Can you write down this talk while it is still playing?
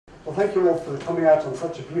Well, thank you all for coming out on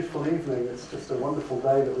such a beautiful evening. It's just a wonderful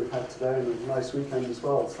day that we've had today and a nice weekend as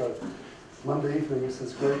well. So Monday evening, this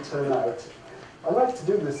is a great turnout. I like to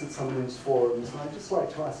do this at some of these forums, and I'd just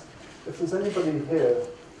like to ask if there's anybody here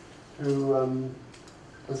who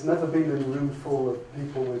has never been in a room full of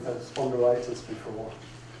people with spondylitis before.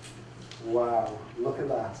 Wow, look at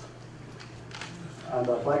that. And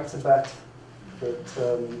I'd like to bet that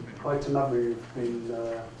quite a number of you have been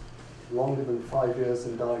longer than 5 years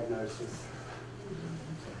in diagnosis.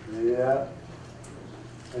 Yeah.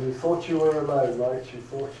 And you thought you were alone, right? You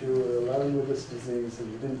thought you were alone with this disease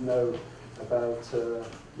and you didn't know about the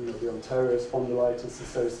Ontario Spondylitis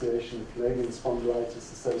Association, the Canadian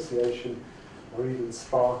Spondylitis Association, or even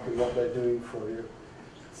SPARCC and what they're doing for you.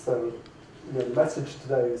 So the message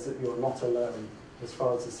today is that you're not alone. As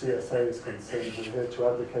far as the CSA is concerned, we're here to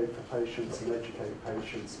advocate for patients and educate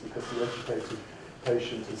patients, because the educated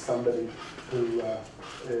patient is somebody who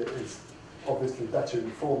is obviously better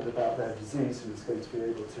informed about their disease and is going to be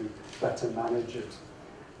able to better manage it.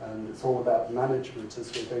 And it's all about management,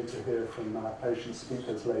 as we're going to hear from our patient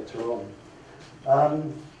speakers later on.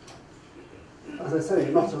 As I say,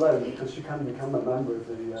 you're not alone, because you can become a member of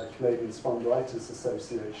the Canadian Spondylitis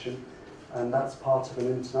Association, and that's part of an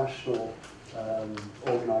international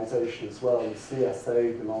organisation as well. The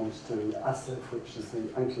CSA belongs to ASIF, which is the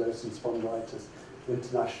Ankylosing Spondylitis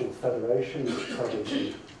International Federation, which covers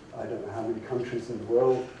I don't know how many countries in the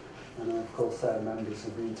world, and of course they're members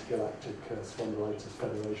of the Intergalactic Spondylitis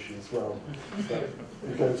Federation as well. So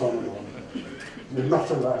it goes on and on. You're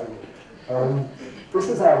not alone. This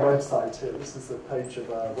is our website here. This is the page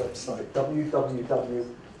of our website,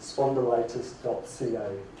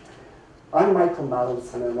 www.spondylitis.ca. I'm Michael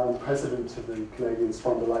Mallinson, and I'm president of the Canadian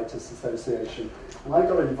Spondylitis Association, and I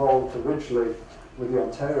got involved originally with the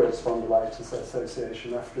Ontario Spondylitis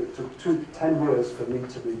Association after it took 10 years for me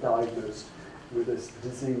to be diagnosed with this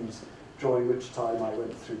disease, during which time I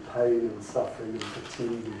went through pain and suffering and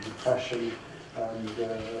fatigue and depression and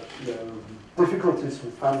difficulties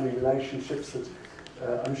with family relationships that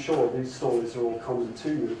I'm sure these stories are all common to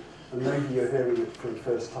you, and maybe you're hearing it for the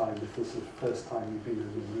first time if this is the first time you've been in a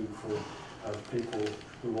room full of people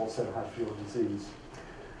who also have your disease.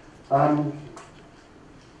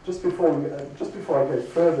 Just before I go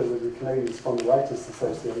further with the Canadian Spondylitis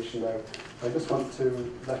Association, though, I just want to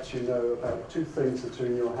let you know about two things that are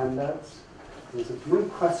in your handouts. There's a blue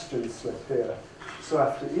question slip here. So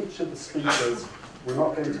after each of the speakers, we're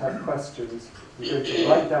not going to have questions. You're going to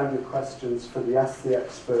write down your questions for the Ask the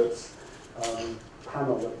Experts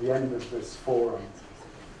panel at the end of this forum.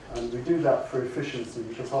 And we do that for efficiency,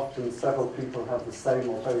 because often several people have the same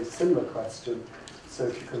or very similar question. So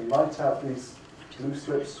if you can write out these blue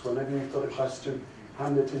slips whenever you've got a question,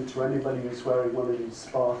 hand it in to anybody who's wearing one of these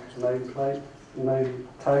SPARCC name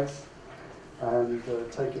tags, and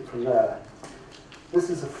take it from there. This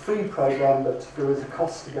is a free program, but there is a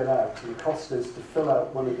cost to get out, and the cost is to fill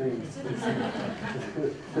out one of these.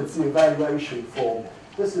 It's the evaluation form.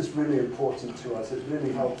 This is really important to us. It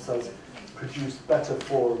really helps us produce better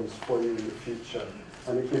forums for you in the future,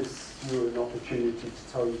 and it gives you an opportunity to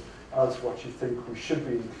tell us what you think we should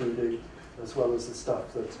be including, as well as the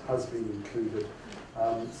stuff that has been included.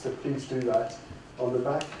 So please do that. On the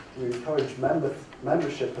back, we encourage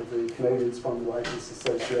membership of the Canadian Spondylitis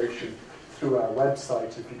Association through our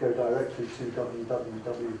website. If you go directly to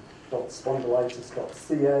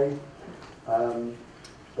www.spondylitis.ca,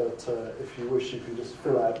 but if you wish, you can just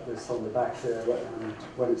fill out this on the back here, and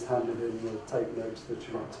when it's handed in, we'll take note that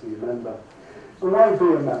you want to be a member. And why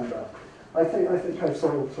be a member? I think I've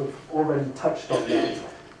sort of already touched on that.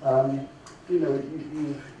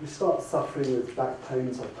 You start suffering with back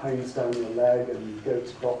pains or pains down your leg, and you go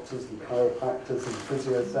to doctors and chiropractors and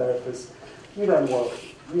physiotherapists. You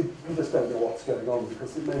just don't know what's going on,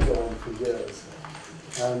 because it may go on for years.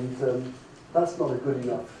 And that's not a good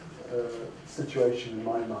enough situation in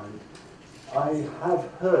my mind. I have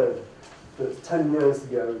heard that 10 years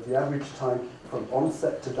ago, the average time from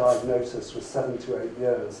onset to diagnosis was 7 to 8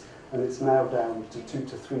 years, and it's now down to 2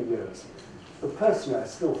 to 3 years. But personally, I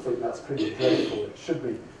still think that's pretty dreadful. It should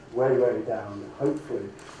be way, way down. Hopefully,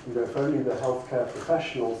 if only the healthcare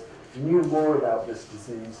professionals knew more about this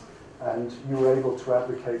disease and you were able to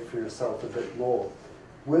advocate for yourself a bit more.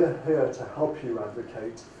 We're here to help you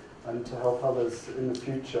advocate and to help others in the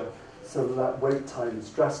future, so that wait time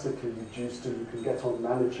is drastically reduced and you can get on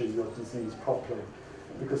managing your disease properly.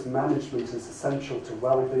 Because management is essential to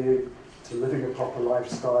well-being, to living a proper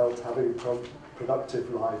lifestyle, to having a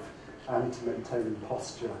productive life, and to maintaining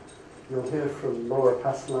posture. You'll hear from Laura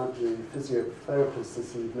Passelant, the physiotherapist,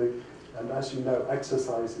 this evening, and as you know,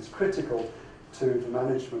 exercise is critical to the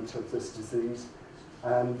management of this disease.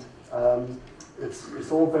 And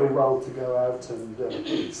it's all very well to go out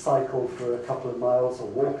and cycle for a couple of miles or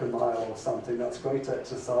walk a mile or something. That's great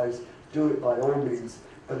exercise. Do it by all means.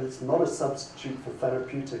 But it's not a substitute for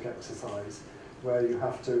therapeutic exercise, where you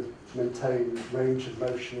have to maintain range of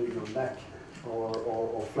motion in your neck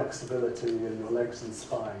or flexibility in your legs and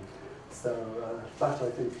spine. So that, I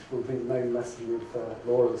think, will be the main lesson of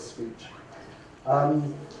Laura's speech.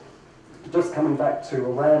 Just coming back to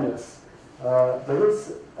awareness, there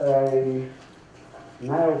is a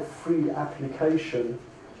now free application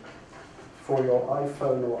for your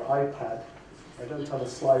iPhone or iPad. I don't have a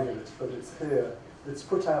slide in it, but it's here. It's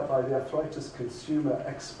put out by the arthritis consumer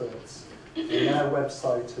experts. And their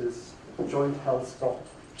website is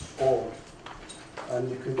jointhealth.org. And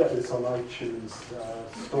you can get this on iTunes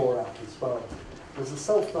store app as well. There's a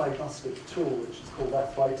self-diagnostic tool which is called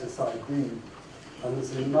Arthritis ID. And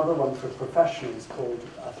there's another one for professionals called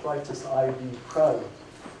Arthritis ID Pro.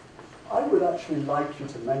 I would actually like you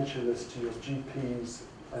to mention this to your GPs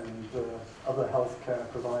and other healthcare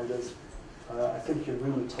providers. I think your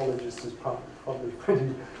rheumatologist is probably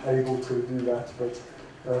pretty able to do that, but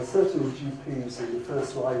certainly GPs and the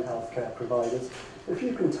first-line healthcare providers, if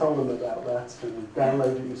you can tell them about that and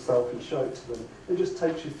download it yourself and show it to them, it just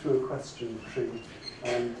takes you through a question tree.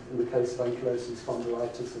 And in the case of ankylosing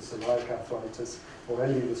spondylitis or psoriatic arthritis, or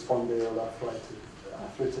any of the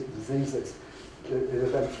spondyloarthritic diseases, it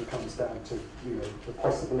eventually comes down to, you know, the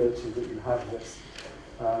possibility that you have this.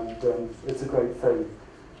 And it's a great thing.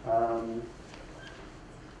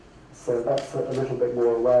 So that's a little bit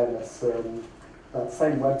more awareness. That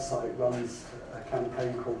same website runs a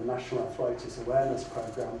campaign called the National Arthritis Awareness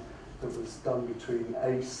Programme that was done between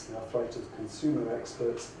ACE, the Arthritis Consumer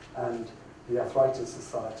Experts, and the Arthritis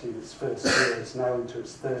Society. In its first year, it's now into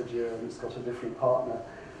its third year, and it's got a different partner.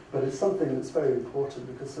 But it's something that's very important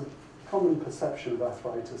because the common perception of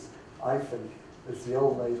arthritis, I think, is the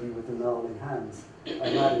old lady with the gnarly hands.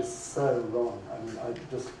 And that is so wrong. I mean,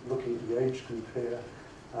 just looking at the age group here,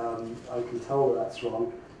 I can tell that that's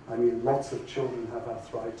wrong. I mean, lots of children have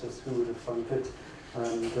arthritis. Who would have thunk it?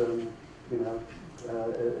 And, you know,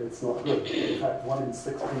 it's not good. In fact, 1 in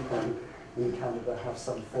 6 people in Canada have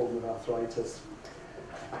some form of arthritis.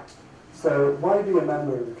 So why be a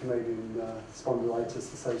member of the Canadian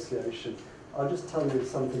Spondylitis Association? I'll just tell you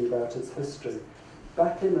something about its history.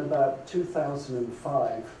 Back in about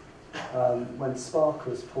 2005, when SPARCC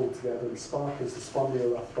was pulled together, and SPARCC is the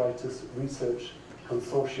Spondyloarthritis Research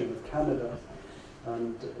Consortium of Canada,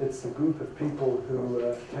 and it's a group of people who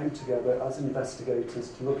came together as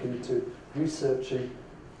investigators to look into researching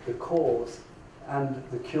the cause and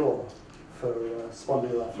the cure for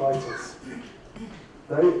spondyloarthritis.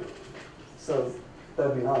 So they're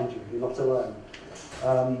behind you, you're not alone.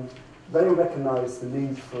 They recognised the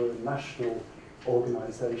need for a national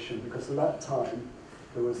organisation because at that time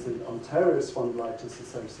there was the Ontario Spondylitis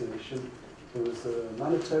Association, there was the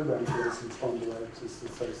Manitoba Ankylosing Spondylitis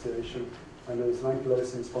Association, and there was an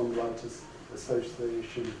Ankylosing Spondylitis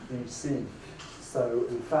Association BC. So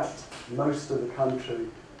in fact, most of the country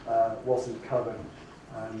wasn't covered.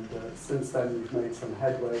 And since then we've made some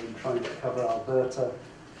headway in trying to cover Alberta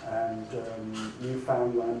and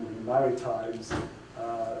Newfoundland and Maritimes.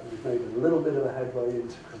 We've made a little bit of a headway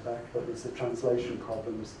into Quebec, but there's the translation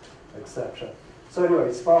problems, etc. So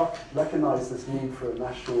anyway, SPARCC recognised this need for a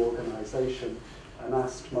national organisation and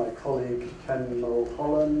asked my colleague Ken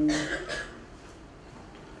Mulholland,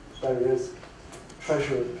 there he is,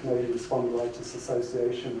 Treasurer of the Canadian Spondylitis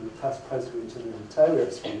Association and past President of the Ontario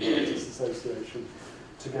Spondylitis Association,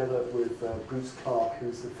 together with Bruce Clark,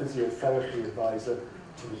 who's the physiotherapy advisor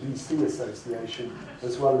to the BC Association,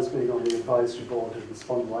 as well as being on the advisory board of the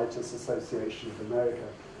Spondylitis Association of America.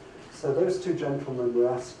 So those two gentlemen were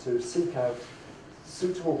asked to seek out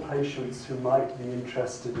suitable patients who might be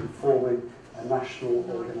interested in forming a national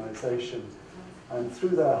organisation. And through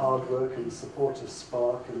their hard work and the support of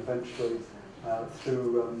SPARCC, and eventually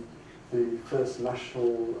through the first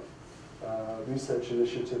national research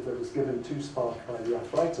initiative that was given to SPARCC by the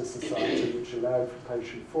Arthritis Society, which allowed for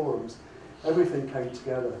patient forums, everything came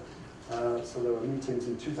together. So there were meetings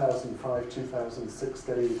in 2005, 2006,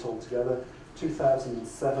 getting it all together.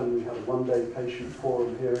 2007, we had a one-day patient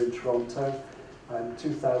forum here in Toronto. And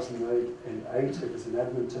 2008, it was in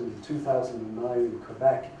Edmonton. In 2009, in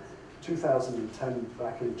Quebec. 2010,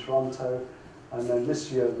 back in Toronto. And then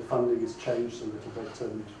this year, the funding has changed a little bit,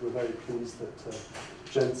 and we're very pleased that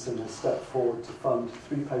Jensen has stepped forward to fund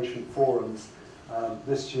 3 patient forums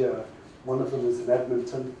this year. One of them was in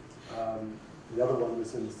Edmonton, the other one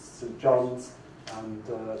was in St. John's, and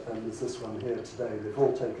then there's this one here today. They've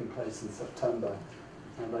all taken place in September.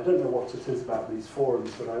 And I don't know what it is about these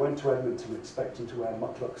forums, but I went to Edmonton expecting to wear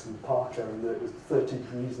mucklucks and parka, and it was 30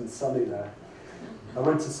 degrees and sunny there. I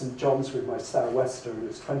went to St John's with my SpA Western, and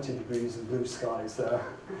it's 20 degrees and blue skies there.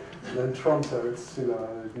 And then Toronto, it's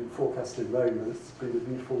been forecasting rain, and it's been a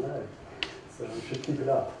beautiful day. So we should keep it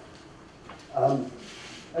up.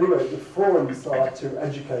 Anyway, the forums are to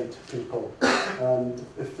educate people. And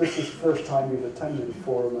if this is the first time you've attended a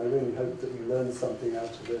forum, I really hope that you learn something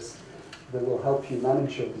out of this that will help you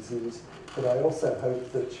manage your disease, but I also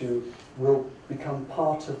hope that you will become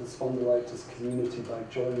part of the spondylitis community by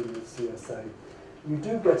joining the CSA. You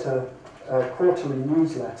do get a quarterly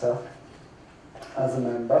newsletter as a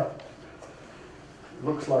member. It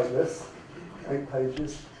looks like this, 8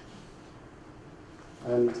 pages,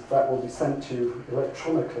 and that will be sent to you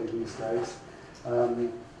electronically these days,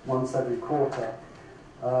 once every quarter.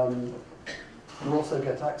 You also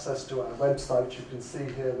get access to our website. You can see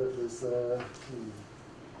here that there's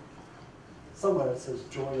somewhere it says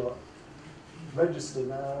join or register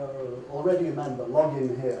now, already a member, log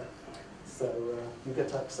in here. So you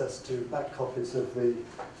get access to back copies of the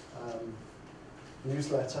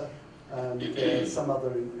newsletter and some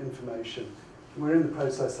other information. We're in the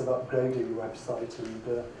process of upgrading the website,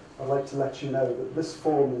 and I'd like to let you know that this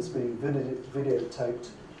forum is being videotaped,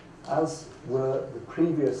 as were the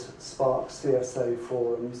previous SPARCC CSA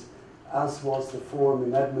forums, as was the forum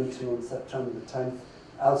in Edmonton on September the 10th,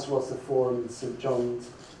 as was the forum in St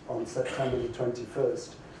John's on September the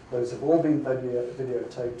 21st. Those have all been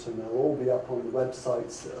videotaped, and they'll all be up on the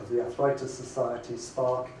websites of the Arthritis Society,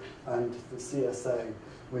 SPARCC, and the CSA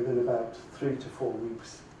within about 3 to 4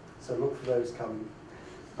 weeks. So look for those coming.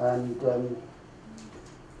 And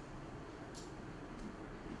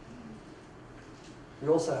we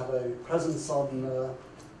also have a presence on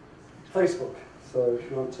Facebook. So if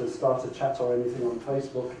you want to start a chat or anything on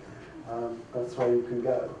Facebook, that's where you can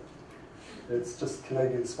go. It's just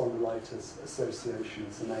Canadian Spondylitis Association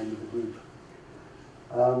is the name of the group.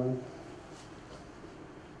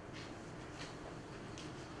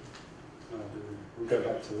 We'll go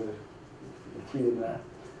back to the key in there.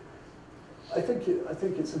 I think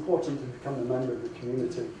it's important to become a member of the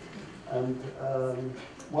community, and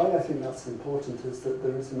why I think that's important is that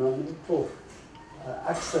there is an unequal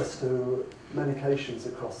access to medications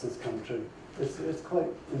across this country. It's quite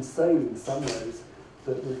insane in some ways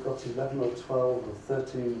that we've got 11 or 12 or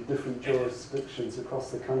 13 different jurisdictions across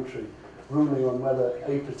the country ruling on whether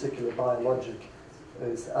a particular biologic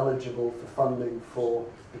is eligible for funding for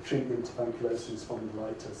the treatment of ankylosing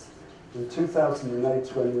spondylitis. In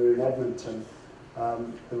 2008, when we were in Edmonton,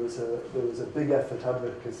 there was a big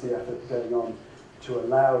advocacy effort going on to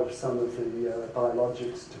allow some of the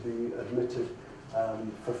biologics to be admitted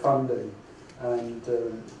for funding. And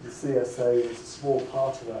the CSA was a small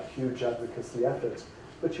part of that huge advocacy effort.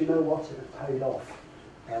 But you know what? It paid off.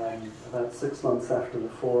 About 6 months after the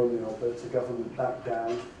forum, the Alberta government backed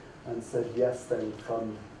down and said yes, they would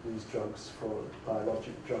fund these drugs, for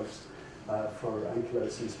biologic drugs, for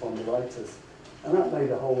ankylosing spondylitis. And that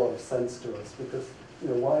made a whole lot of sense to us, because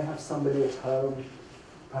why have somebody at home,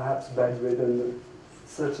 perhaps bedridden,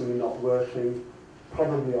 certainly not working,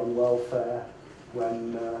 probably on welfare,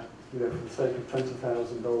 when for the sake of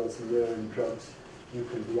 $20,000 a year in drugs, you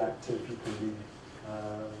can be active, you can be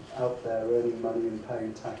out there earning money and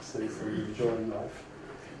paying taxes and enjoying life.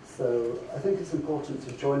 So I think it's important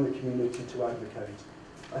to join the community to advocate.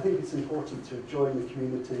 I think it's important to join the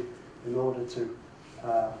community in order to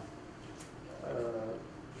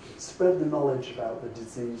spread the knowledge about the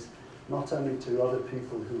disease, not only to other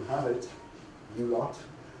people who have it, you lot,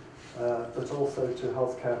 but also to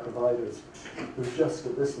healthcare providers who just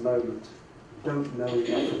at this moment don't know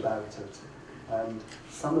enough about it. And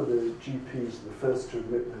some of the GPs are the first to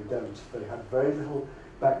admit they don't. They have very little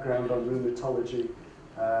background on rheumatology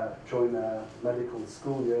during their medical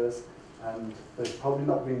school years, and they've probably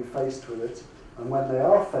not been faced with it. And when they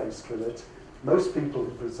are faced with it, most people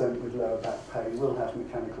who present with lower back pain will have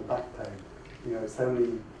mechanical back pain. It's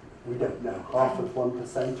only, we don't know, half of 1%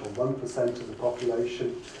 or 1% of the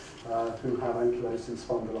population who have ankylosing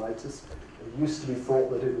spondylitis. It used to be thought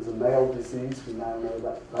that it was a male disease. We now know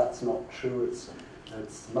that that's not true. It's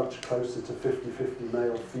much closer to 50-50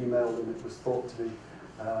 male-female than it was thought to be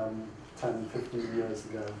 10, 15 years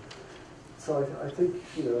ago. So I think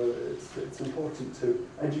it's important to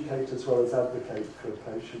educate as well as advocate for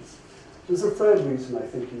patients. There's a third reason I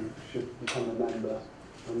think you should become a member,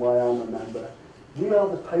 and why I'm a member. We are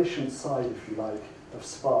the patient side, if you like, of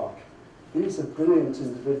SPARCC. These are brilliant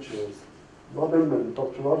individuals Rob Inman,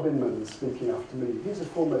 Dr. Rob Inman is speaking after me. He's a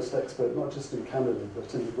foremost expert, not just in Canada,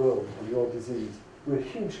 but in the world on your disease. We're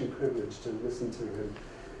hugely privileged to listen to him.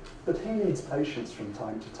 But he needs patients from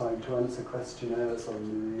time to answer questionnaires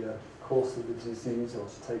on the course of the disease, or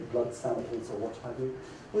to take blood samples or what have you.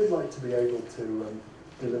 We'd like to be able to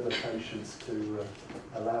deliver patients to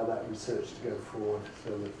allow that research to go forward,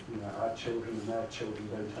 so that our children and their children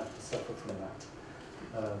don't have to suffer from that,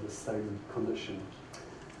 the same condition.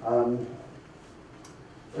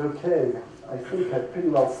 Okay, I think I've pretty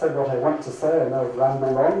well said what I want to say. I know I've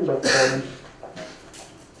rambled on, but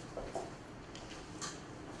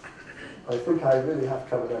I think I really have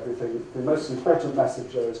covered everything. The most important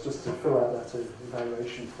message, though, is just to fill out that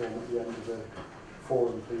evaluation form at the end of the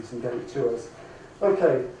forum, please, and get it to us.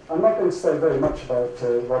 Okay, I'm not going to say very much about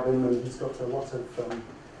Rob Inman. He's got a lot of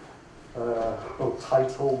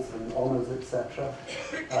titles and honours, etc.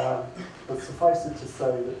 But suffice it to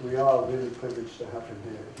say that we are really privileged to have him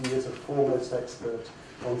here. He is a foremost expert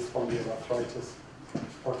on spondyloarthritis.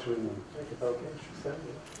 Dr. Inman. Thank you, Phil.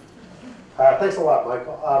 Thanks a lot,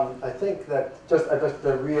 Michael. I think that just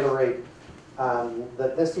to reiterate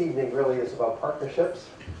that this evening really is about partnerships.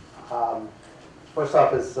 First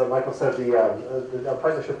off, as Michael said, the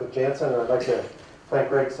partnership with Janssen, and I'd like to thank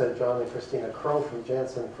Greg St. John and Christina Crow from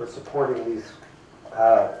Janssen for supporting these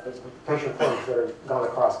patient forums that have gone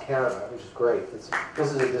across Canada, which is great. This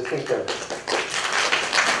is a distinctive,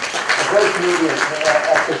 a very Canadian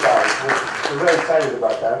exercise. We're very excited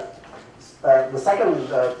about that. The second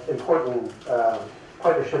important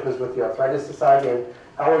partnership is with the Arthritis Society, and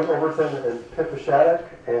Alan Overton and Pippa Shattuck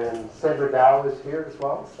and Sandra Dow is here as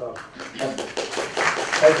well. So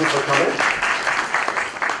thank you for coming.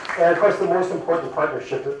 And of course, the most important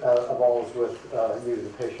partnership of all is with you, the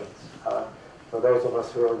patients. For those of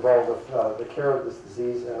us who are involved with the care of this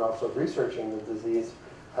disease and also researching the disease,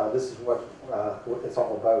 this is what it's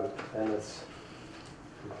all about, and it's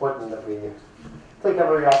important that we take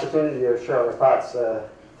every opportunity to share our thoughts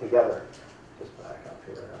together. Just back up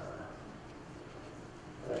here.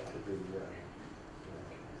 That could be.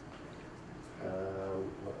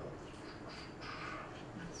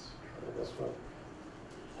 Let's try this one.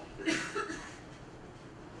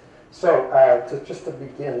 So, just to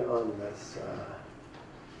begin on this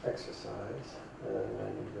exercise, and I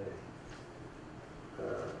need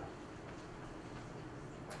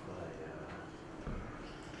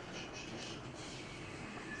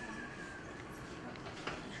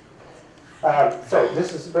so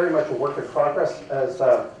this is very much a work in progress. As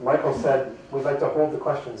Michael said, we'd like to hold the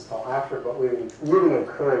questions till after, but we really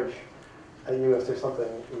encourage you, if there's something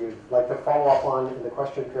you'd like to follow up on in the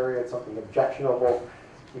question period, something objectionable,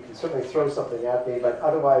 you can certainly throw something at me, but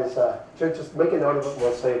otherwise, just make a note of it and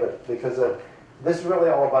we'll save it, because this is really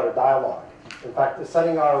all about a dialogue. In fact,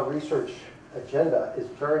 setting our research agenda is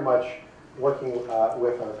very much working with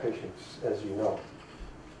our patients, as you know.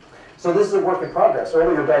 So this is a work in progress.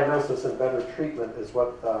 Earlier diagnosis and better treatment is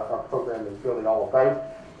what our program is really all about.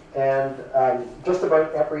 And just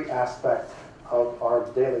about every aspect of our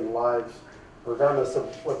daily lives, regardless of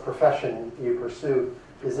what profession you pursue,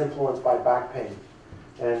 is influenced by back pain.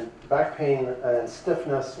 And back pain and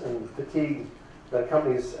stiffness and fatigue that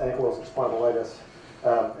accompanies ankylosing spondylitis,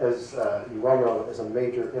 as you well know, is a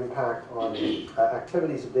major impact on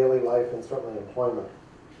activities of daily life and certainly employment.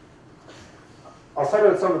 I'll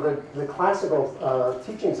start with some of the classical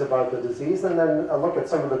teachings about the disease, and then I'll look at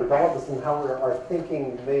some of the developments and how our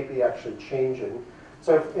thinking may be actually changing.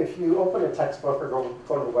 So if you open a textbook or go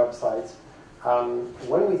to the websites,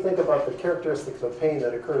 when we think about the characteristics of pain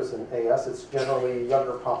that occurs in AS, it's generally a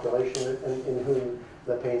younger population in whom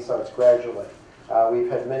the pain starts gradually.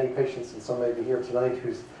 We've had many patients, and some may be here tonight,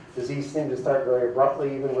 whose disease seemed to start very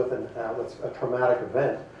abruptly, even with a traumatic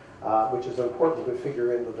event. Which is important to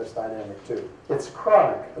figure into this dynamic too. It's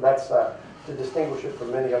chronic. That's to distinguish it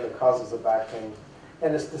from many other causes of back pain.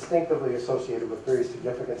 And it's distinctively associated with very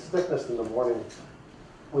significant stiffness in the morning,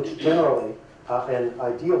 which generally and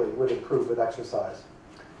ideally would improve with exercise.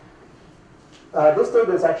 This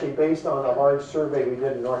data is actually based on a large survey we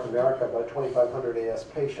did in North America, about 2,500 AS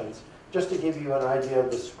patients, just to give you an idea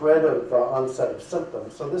of the spread of onset of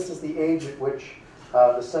symptoms. So this is the age at which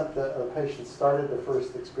the patients started to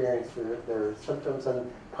first experience their symptoms, and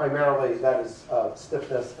primarily that is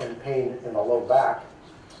stiffness and pain in the low back.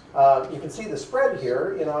 You can see the spread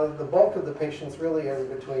here. You know, the bulk of the patients really are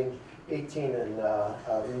between 18 and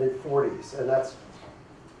mid-40s, and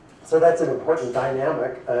that's an important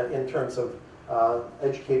dynamic in terms of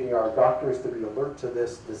educating our doctors to be alert to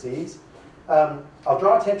this disease. I'll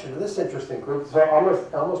draw attention to this interesting group. So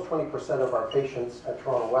almost 20% of our patients at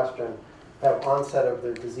Toronto Western have onset of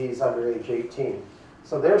their disease under age 18.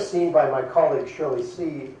 So they're seen by my colleague Shirley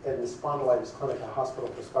C. in the spondylitis clinic at Hospital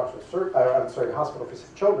for Hospital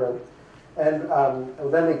for Children, and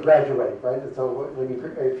then they graduate, right? And so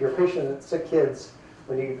if you're a patient with sick kids,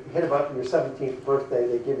 when you hit about your 17th birthday,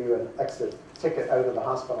 they give you an exit ticket out of the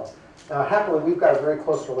hospital. Now, happily, we've got a very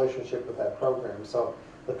close relationship with that program. So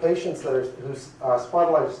the patients whose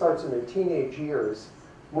spondylitis starts in their teenage years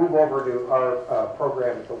move over to our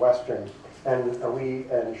program at the Western, and we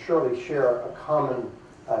and Shirley share a common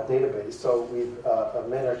database. So we've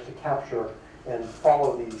managed to capture and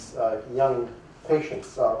follow these young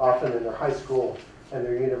patients, often in their high school and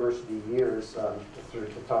their university years through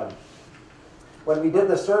the time. When we did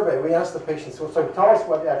the survey, we asked the patients, so tell us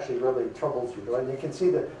what actually really troubles you. And you can see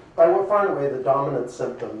that by far and away the dominant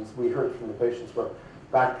symptoms we heard from the patients were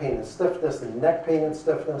back pain and stiffness, and neck pain and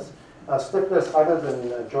stiffness. Stiffness other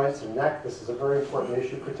than joints and neck. This is a very important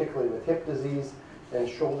issue, particularly with hip disease and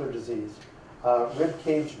shoulder disease. Rib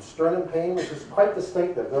cage and sternum pain, which is quite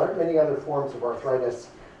distinctive. There aren't many other forms of arthritis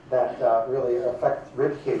that really affect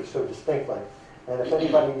rib cage so distinctly. And if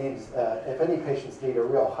anybody needs, if any patients need a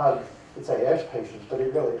real hug, it's AS patients, but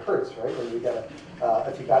it really hurts, right, when you get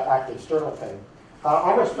if you got active sternal pain.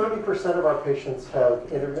 Almost 30% of our patients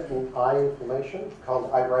have intermittent eye inflammation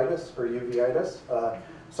called iritis or uveitis.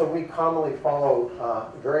 So we commonly follow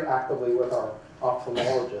very actively with our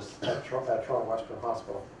ophthalmologists at Toronto Western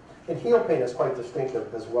Hospital. And heel pain is quite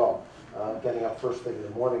distinctive as well, getting up first thing in the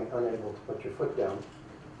morning, unable to put your foot down.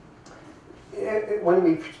 When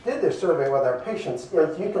we did this survey with our patients,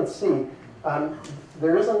 as you can see,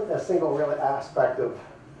 there isn't a single real aspect of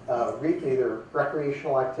either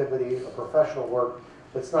recreational activity or professional work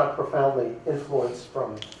that's not profoundly influenced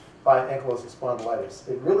by ankylosing spondylitis.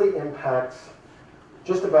 It really impacts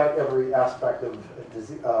just about every aspect of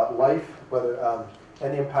life,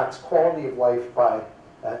 and impacts quality of life by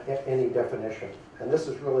any definition. And this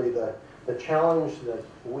is really the challenge that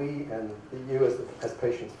we and you as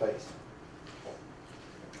patients face.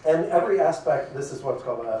 And every aspect, this is what's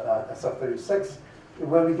called a SF36.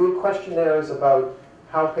 When we do questionnaires about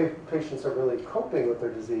how patients are really coping with their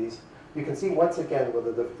disease, you can see once again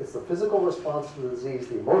whether it's the physical response to the disease,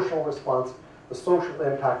 the emotional response, the social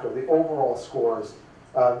impact, or the overall scores.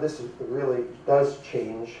 This really does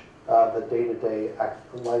change the day-to-day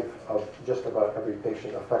life of just about every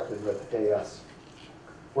patient affected with AS.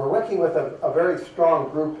 We're working with a very strong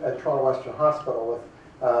group at Toronto Western Hospital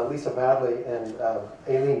with Lisa Madley and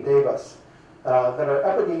Aileen Davis that are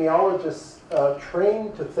epidemiologists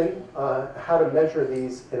trained to think how to measure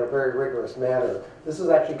these in a very rigorous manner. This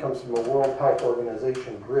actually comes from a World Health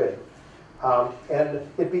Organization grid. And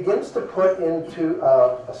it begins to put into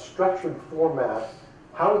a structured format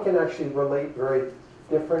how we can actually relate very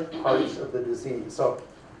different parts of the disease. So,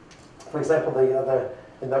 for example,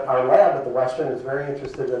 our lab at the Western is very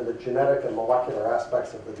interested in the genetic and molecular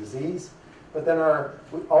aspects of the disease. But then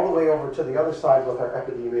all the way over to the other side with our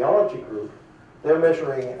epidemiology group, they're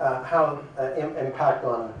measuring how impact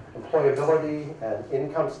on employability and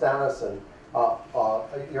income status and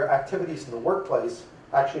your activities in the workplace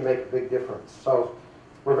actually make a big difference. So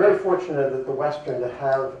we're very fortunate at the Western to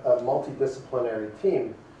have a multidisciplinary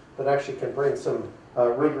team that actually can bring some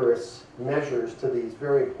rigorous measures to these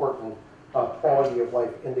very important quality of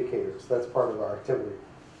life indicators. That's part of our activity.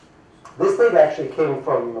 This data actually came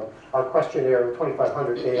from our questionnaire of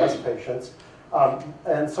 2,500 AS patients.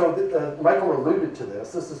 And so Michael alluded to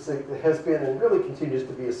this. This has been and really continues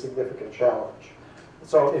to be a significant challenge.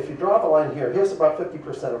 So if you draw the line here, here's about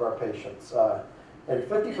 50% of our patients. And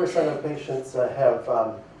 50% of patients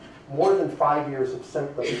have more than 5 years of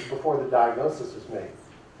symptoms before the diagnosis is made.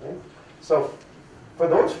 Okay? So for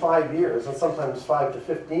those 5 years, and sometimes 5 to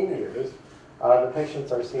 15 years, the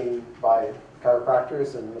patients are seen by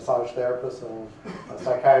chiropractors and massage therapists and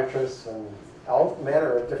psychiatrists and all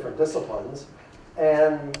manner of different disciplines.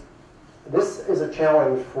 And this is a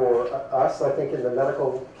challenge for us, I think, in the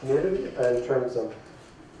medical community in terms of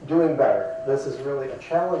doing better. This is really a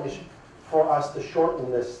challenge for us to shorten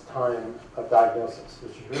this time of diagnosis,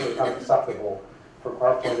 which is really unacceptable from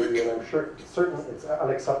our point of view, and I'm certain it's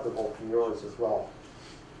unacceptable from yours as well.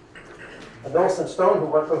 And Mallinson Stone, who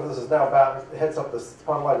worked with us, heads up the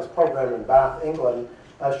spondylitis program in Bath, England,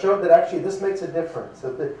 showed that actually this makes a difference.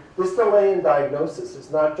 That this delay in diagnosis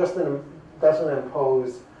is not just doesn't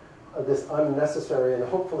impose this unnecessary and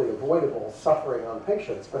hopefully avoidable suffering on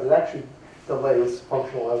patients, but it actually delays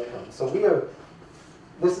functional outcomes. So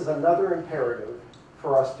this is another imperative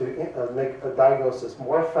for us to make a diagnosis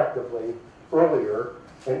more effectively earlier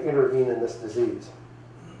and intervene in this disease.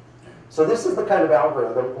 So this is the kind of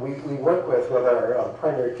algorithm we work with our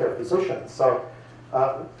primary care physicians. So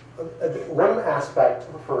one aspect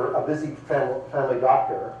for a busy family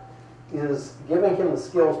doctor is giving him the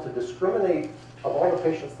skills to discriminate of all the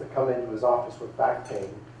patients that come into his office with back pain.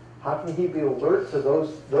 How can he be alert to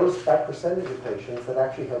that percentage of patients that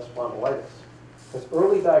actually have spondylitis? Because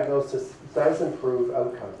early diagnosis does improve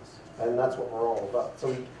outcomes, and that's what we're all about.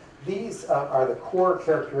 So these are the core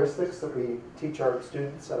characteristics that we teach our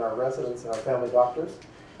students and our residents and our family doctors.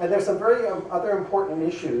 And there's some very other important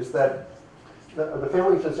issues that the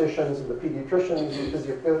family physicians and the pediatricians and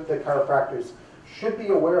physiotherapy chiropractors should be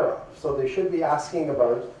aware of. So they should be asking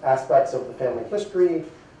about aspects of the family history,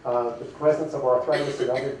 the presence of arthritis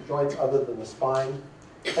in other joints other than the spine,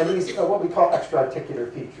 and these are what we call extra-articular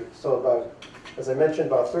features. So about, as I mentioned,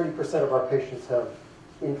 about 30% of our patients have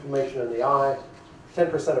inflammation in the eye,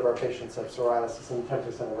 10% of our patients have psoriasis, and 10%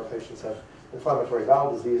 of our patients have inflammatory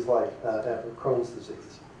bowel disease like Crohn's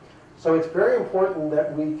disease. So it's very important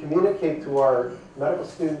that we communicate to our medical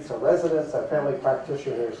students, our residents, our family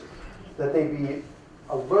practitioners, that they be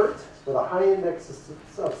alert with a high index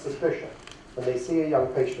of suspicion when they see a young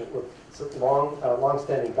patient with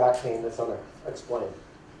long-standing back pain that's unexplained.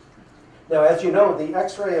 Now, as you know, the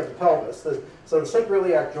X-ray of the pelvis, so the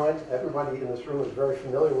sacroiliac joint, everybody in this room is very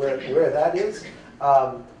familiar where that is,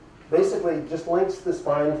 basically just links the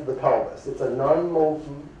spine to the pelvis. It's a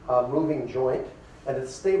non-moving joint, and it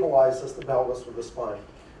stabilizes the pelvis with the spine.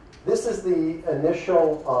 This is the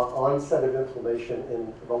initial onset of inflammation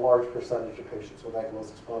in the large percentage of patients with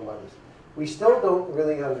ankylosing spondylitis. We still don't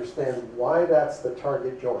really understand why that's the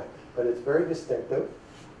target joint, but it's very distinctive.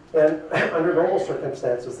 And under normal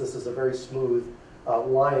circumstances, this is a very smooth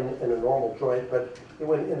line in a normal joint, but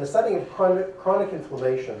in the setting of chronic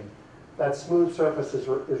inflammation, that smooth surface is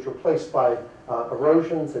replaced by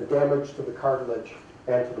erosions and damage to the cartilage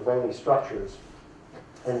and to the bony structures.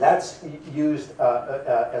 And that's used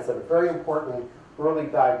as a very important early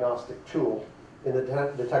diagnostic tool in the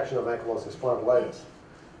detection of ankylosing spondylitis.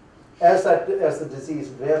 As the disease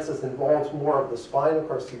advances, involves more of the spine. Of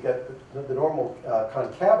course, you get the normal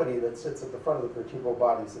concavity that sits at the front of the vertebral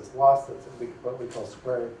bodies is lost. That's what we call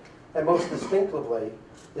squaring. And most distinctively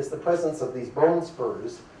is the presence of these bone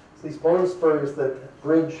spurs. So these bone spurs that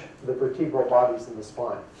bridge the vertebral bodies in the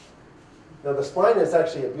spine. Now, the spine is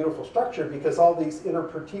actually a beautiful structure because all these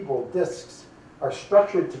intervertebral discs are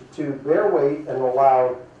structured to bear weight and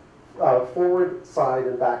allow forward, side,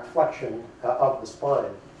 and back flexion of the spine.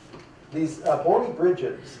 These bony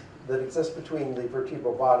bridges that exist between the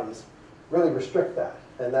vertebral bodies really restrict that,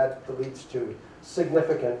 and that leads to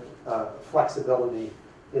significant flexibility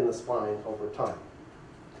in the spine over time.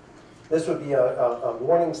 This would be a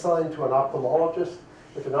warning sign to an ophthalmologist.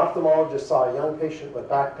 If an ophthalmologist saw a young patient with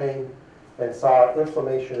back pain and saw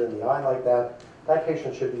inflammation in the eye like that, that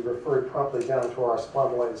patient should be referred promptly down to our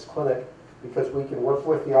spondylitis clinic because we can work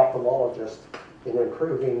with the ophthalmologist in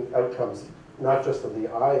improving outcomes, not just of the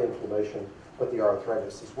eye inflammation, but the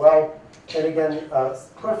arthritis as well. And again,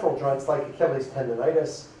 peripheral joints like Achilles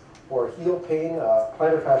tendonitis or heel pain,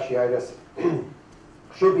 plantar fasciitis,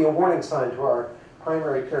 should be a warning sign to our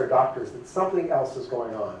primary care doctors that something else is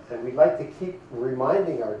going on. And we'd like to keep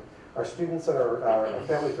reminding our students and our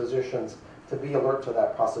family physicians to be alert to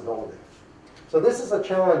that possibility. So this is a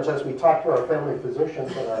challenge as we talk to our family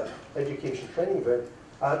physicians and our education training bit,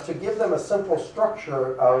 to give them a simple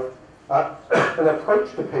structure of an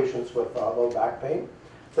approach to patients with low back pain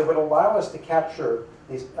that would allow us to capture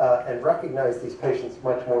these and recognize these patients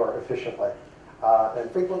much more efficiently.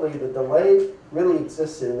 And frequently the delay really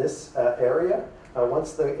exists in this area.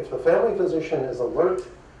 If the family physician is alert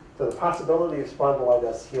to the possibility of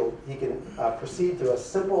spondylitis, he can proceed to a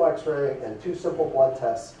simple X-ray and 2 simple blood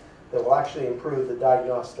tests that will actually improve the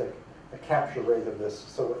diagnostic capture rate of this.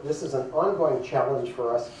 So this is an ongoing challenge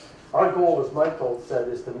for us. Our goal, as Michael said,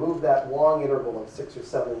 is to move that long interval of 6 or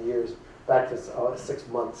 7 years back to 6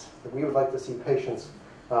 months. We would like to see patients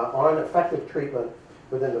on effective treatment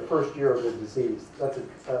within the first year of the disease.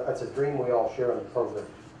 That's a dream we all share in the program.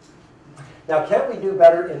 Now, can we do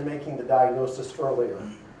better in making the diagnosis earlier?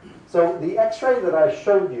 So the X-ray that I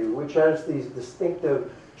showed you, which has these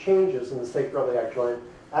distinctive changes in the sacroiliac joint,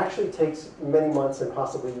 actually takes many months and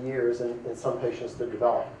possibly years in some patients to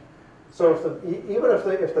develop. So even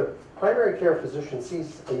if the primary care physician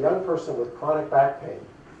sees a young person with chronic back pain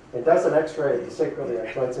and does an X-ray of the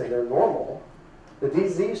sacroiliac joints and they're normal, the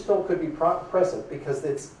disease still could be present because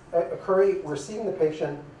it's occurring. We're seeing the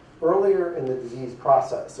patient earlier in the disease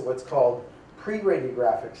process, so what's called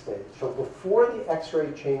pre-radiographic stage. So before the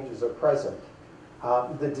X-ray changes are present,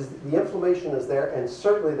 the inflammation is there, and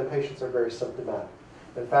certainly the patients are very symptomatic.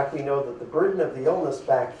 In fact, we know that the burden of the illness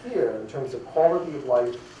back here, in terms of quality of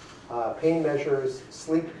life, pain measures,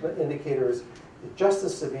 sleep indicators, is just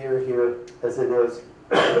as severe here as it is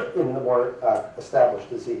in the more established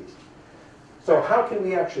disease. So how can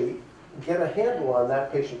we actually get a handle on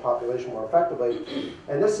that patient population more effectively?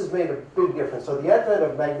 And this has made a big difference. So the advent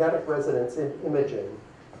of magnetic resonance imaging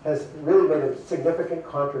has really made a significant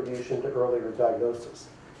contribution to earlier diagnosis.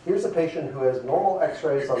 Here's a patient who has normal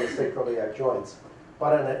x-rays on the sacroiliac joints,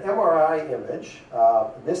 but on an MRI image,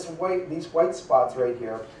 these white spots right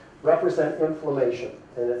here represent inflammation,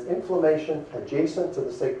 and it's inflammation adjacent to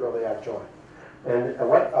the sacroiliac joint. And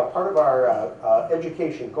what part of our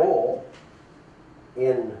education goal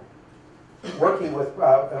in working with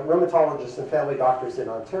rheumatologists and family doctors in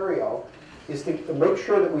Ontario is to make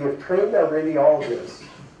sure that we have trained our radiologists,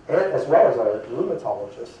 as well as our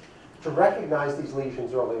rheumatologists, to recognize these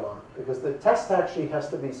lesions early on. Because the test actually has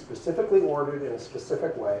to be specifically ordered in a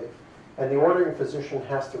specific way, and the ordering physician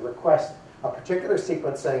has to request a particular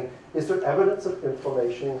sequence saying, is there evidence of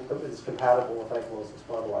inflammation that is compatible with ankylosing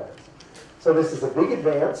spondylitis? So this is a big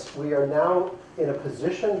advance. We are now in a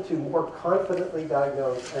position to more confidently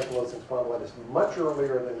diagnose ankylosing spondylitis much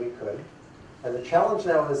earlier than we could. And the challenge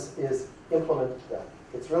now is implement that.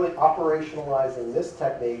 It's really operationalizing this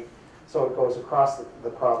technique so it goes across the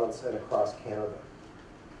province and across Canada.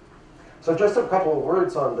 So just a couple of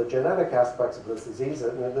words on the genetic aspects of this disease,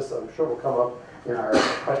 and this I'm sure will come up in our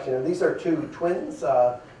question. And these are two twins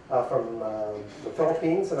from the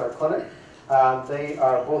Philippines in our clinic. They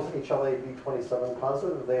are both HLA-B27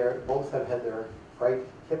 positive. Both have had their right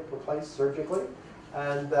hip replaced surgically.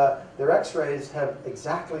 And their x-rays have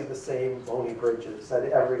exactly the same bony bridges at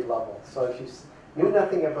every level. So if you knew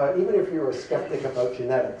nothing about, even if you were a skeptic about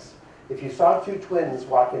genetics, if you saw two twins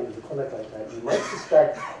walk into the clinic like that, you might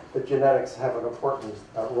suspect that genetics have an important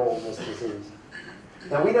role in this disease.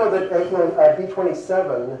 Now we know that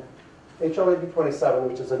B27, HLA-B27,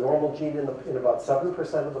 which is a normal gene in about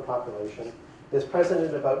 7% of the population, is present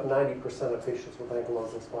in about 90% of patients with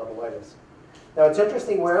ankylosing spondylitis. Now it's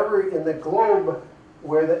interesting, wherever in the globe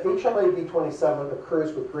where the HLA-B27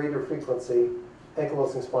 occurs with greater frequency,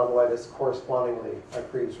 ankylosing spondylitis correspondingly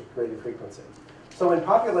occurs with greater frequency. So in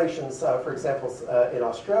populations, for example, in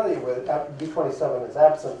Australia, where B27 is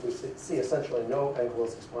absent, we see essentially no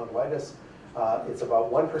ankylosing spondylitis. It's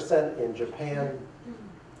about 1% in Japan.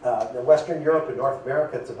 In Western Europe and North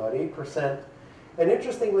America, it's about 8%. And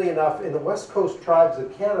interestingly enough, in the West Coast tribes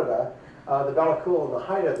of Canada, the Bella Coola and the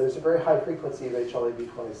Haida, there's a very high frequency of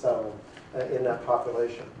HLA-B27 in that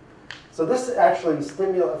population. So this actually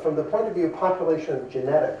stimulates, from the point of view of population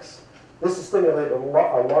genetics, this has stimulated a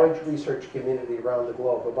large research community around the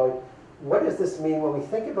globe about what does this mean when we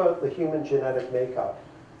think about the human genetic makeup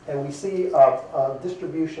and we see a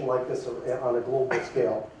distribution like this on a global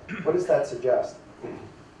scale. What does that suggest?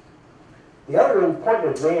 The other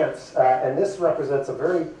important advance, and this represents a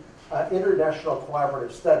very international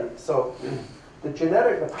collaborative study. So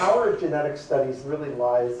the power of genetic studies really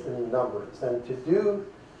lies in the numbers. And to do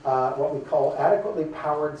what we call adequately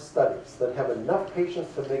powered studies that have enough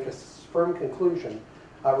patients to make a firm conclusion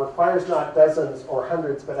requires not dozens or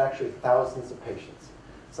hundreds, but actually thousands of patients.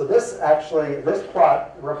 So this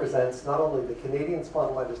plot represents not only the Canadian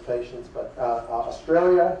spondylitis patients, but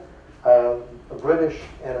Australia, British,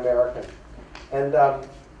 and American. And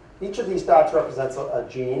each of these dots represents a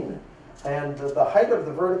gene, and the height of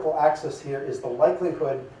the vertical axis here is the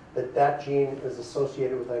likelihood that that gene is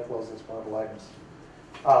associated with ankylosing spondylitis.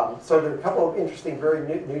 So there are a couple of interesting, very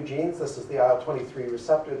new genes. This is the IL-23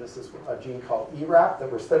 receptor. This is a gene called ERAP that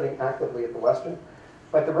we're studying actively at the Western.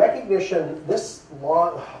 But the recognition, this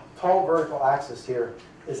long, tall vertical axis here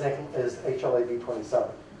is HLA-B27,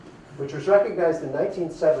 which was recognized in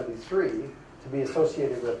 1973 to be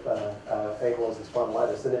associated with ankylosing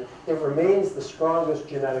spondylitis. And it remains the strongest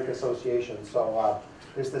genetic association. So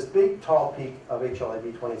there's this big, tall peak of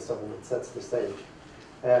HLA-B27 that sets the stage.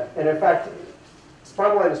 And in fact,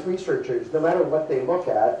 spondylitis researchers, no matter what they look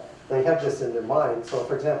at, they have this in their mind. So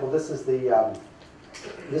for example, this is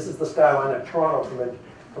the skyline of Toronto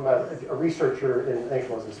from a researcher in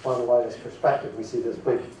ankylosing spondylitis perspective. We see this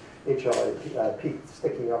big HLA peak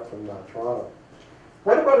sticking up from Toronto.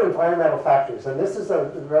 What about environmental factors? And this is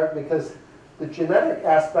because the genetic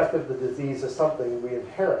aspect of the disease is something we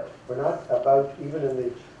inherit. We're not about, even in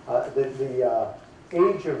the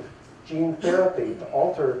age of gene therapy, to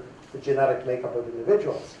alter the genetic makeup of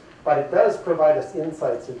individuals. But it does provide us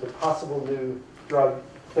insights into possible new drug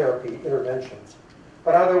therapy interventions.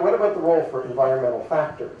 But what about the role for environmental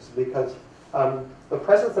factors? Because the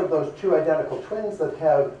presence of those two identical twins that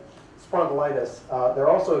have spondylitis, there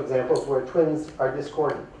are also examples where twins are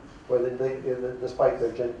discordant, where despite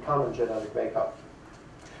their common genetic makeup.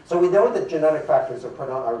 So we know that genetic factors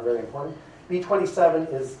are very important.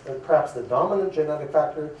 B27 is perhaps the dominant genetic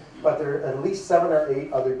factor, but there are at least 7 or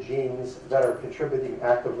 8 other genes that are contributing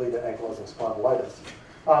actively to ankylosing spondylitis.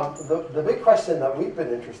 The big question that we've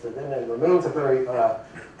been interested in, and remains a very,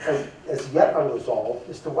 as yet unresolved,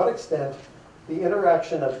 is to what extent the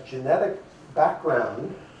interaction of genetic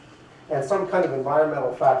background and some kind of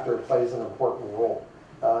environmental factor plays an important role.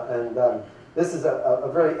 This is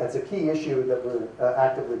it's a key issue that we're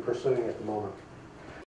actively pursuing at the moment.